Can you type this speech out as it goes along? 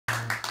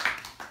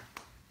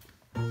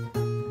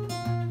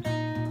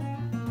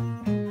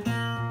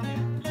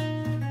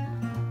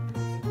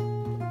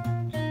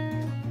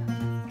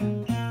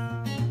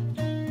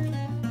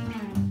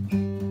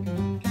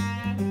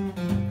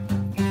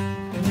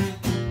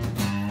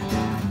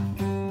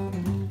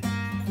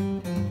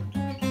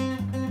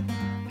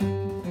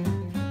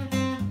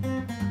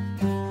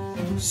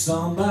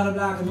Somebody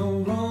blocking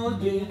on the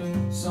road,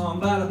 yeah.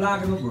 Somebody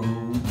blocking the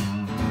road.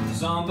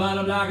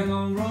 Somebody blocking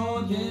on the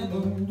road, yeah.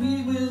 But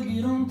we will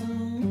get on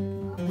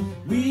through.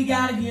 We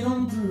gotta get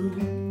on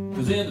through.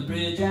 'Cause there's a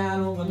bridge out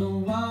over the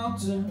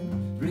water.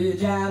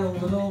 Bridge out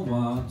over the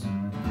water.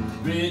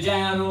 Bridge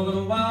out over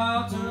the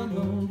water.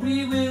 But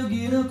we will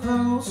get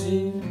across,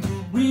 yeah.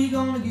 We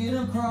gonna get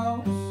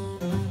across.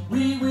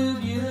 We will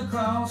get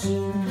across,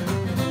 yeah.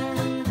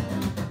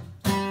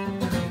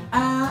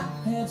 I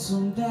had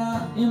some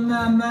doubt in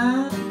my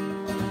mind,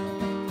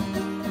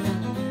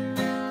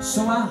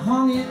 so I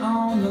hung it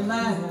on the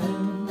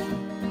line.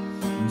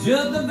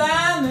 Just the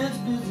vine that's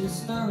busy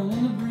stirring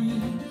in the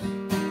breeze,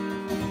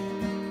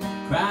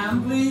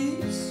 crying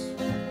please,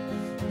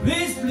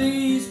 please,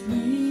 please,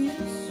 please,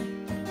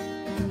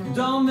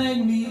 don't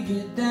make me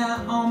get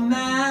down on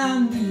my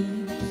knees.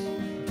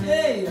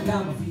 Hey, I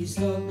got my feet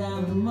stuck down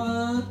in the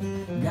mud.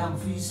 Got my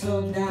feet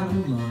stuck down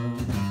in the mud.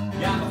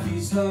 Got my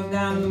feet stuck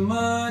down in the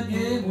mud,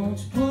 yeah. Won't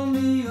you pull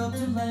me up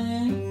to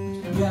land?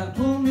 You gotta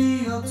pull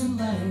me up to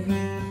land.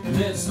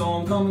 There's a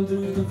storm coming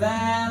through the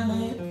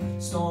valley.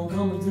 Storm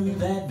coming through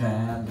that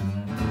valley.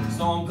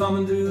 Storm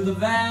coming through the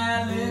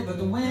valley. But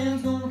the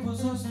wind's gonna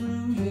push us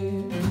through,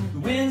 yeah. The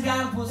wind's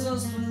gotta push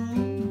us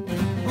through.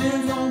 The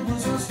wind's gonna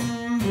push us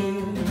through,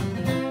 yeah.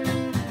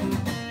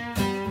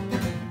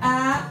 I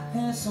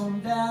had some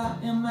doubt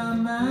in my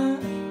mind,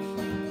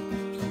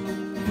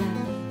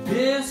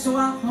 yeah, so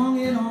I hung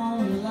it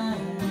on the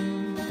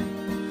line.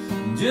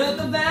 Just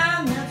the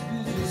vine that's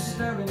busy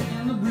stirring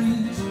in the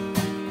breeze,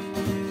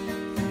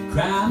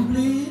 crying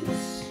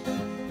please,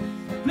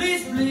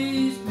 please,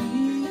 please,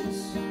 please,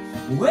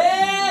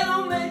 well,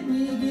 don't make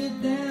me get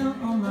down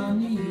on my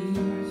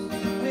knees.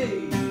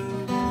 Hey.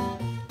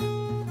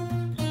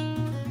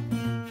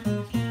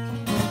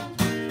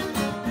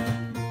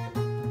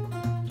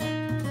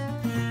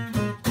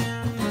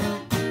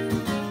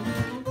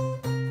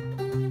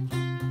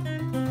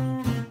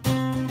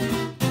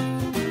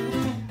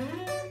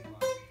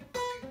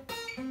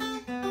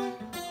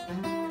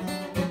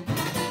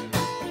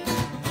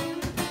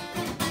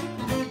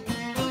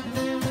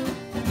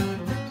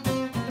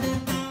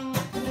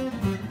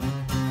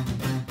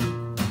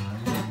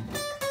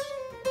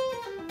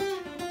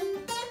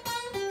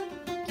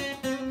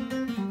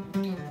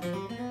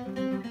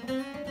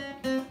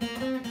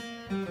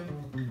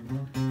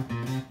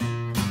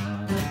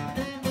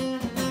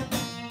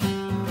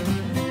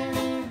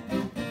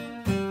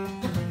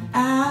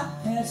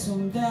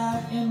 Some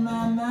doubt in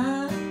my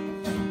mind,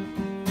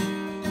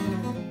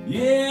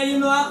 yeah, you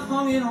know I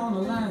hung it on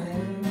the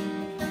line.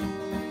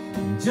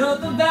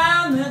 Just the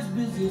vine that's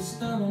busy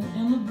stirring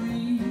in the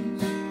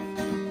breeze,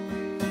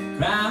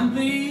 crying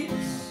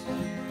please,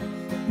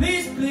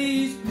 please,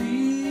 please,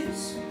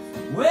 please,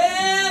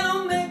 well,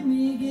 don't make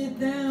me get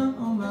down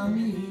on my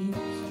knees.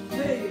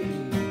 Hey.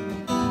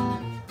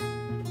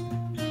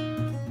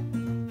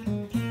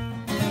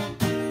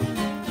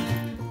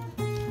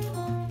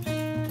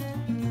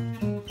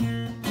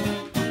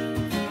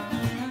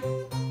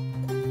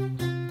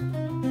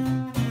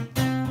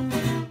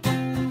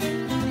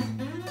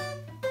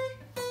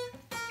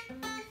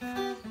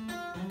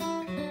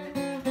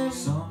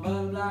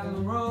 Somebody blocking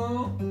the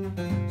road.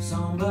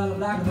 Somebody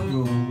blocking the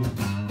road.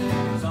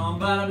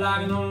 Somebody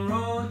blocking the road.